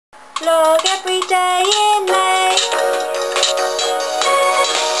Vlog every day in May.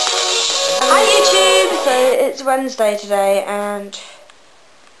 Hi YouTube! So it's Wednesday today and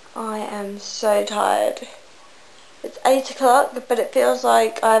I am so tired. It's 8 o'clock, but it feels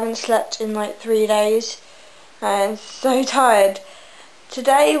like I haven't slept in like 3 days. I'm so tired.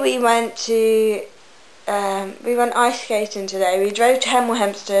 Today we went ice skating today. We drove to Hemel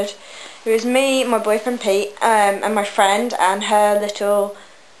Hempstead. It was me, my boyfriend Pete, and my friend and her little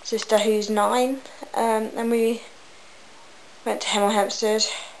sister who's 9. And we went to Hemel Hempstead.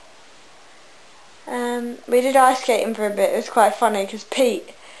 We did ice skating for a bit. It was quite funny because Pete,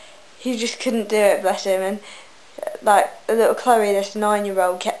 he just couldn't do it, bless him, and like the little Chloe, this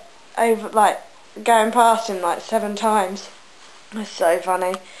 9-year-old, kept going past him like 7 times. It was so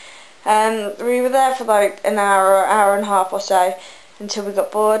funny. We were there for like an hour or hour and a half or so until we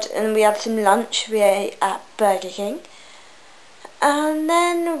got bored, and we had some lunch. We ate at Burger King, and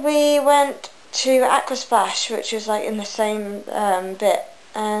then we went to Aquasplash, which was like in the same bit,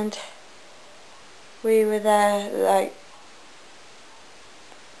 and we were there like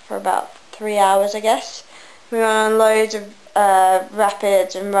for about 3 hours, I guess. We went on loads of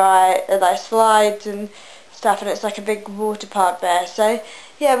rapids and like slides and stuff, and it's like a big water park there. So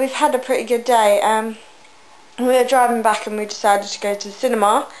yeah, we've had a pretty good day. We were driving back and we decided to go to the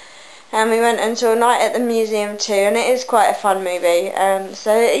cinema, and we went and saw Night at the Museum too, and it is quite a fun movie.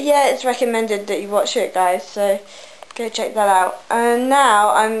 So yeah, it's recommended that you watch it, guys, so go check that out. And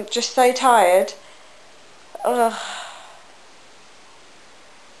now I'm just so tired. Ugh.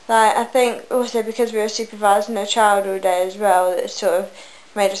 Like, I think also because we were supervised no child all day as well, it sort of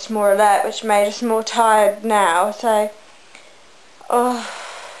made us more alert, which made us more tired now. So,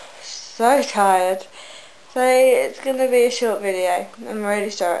 so tired. So it's going to be a short video. I'm really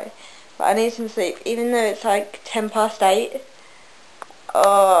sorry, but I need some sleep, even though it's like 10 past 8.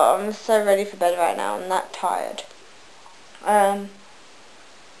 Oh, I'm so ready for bed right now. I'm that tired.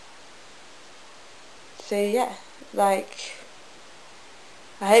 So yeah, like,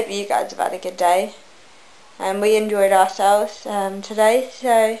 I hope you guys have had a good day, and we enjoyed ourselves today,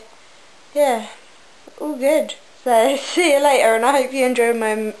 so yeah, all good. So see you later, and I hope you enjoyed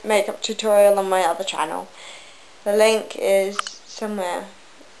my makeup tutorial on my other channel. The link is somewhere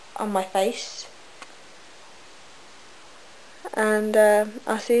on my face, and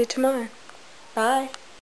I'll see you tomorrow. Bye.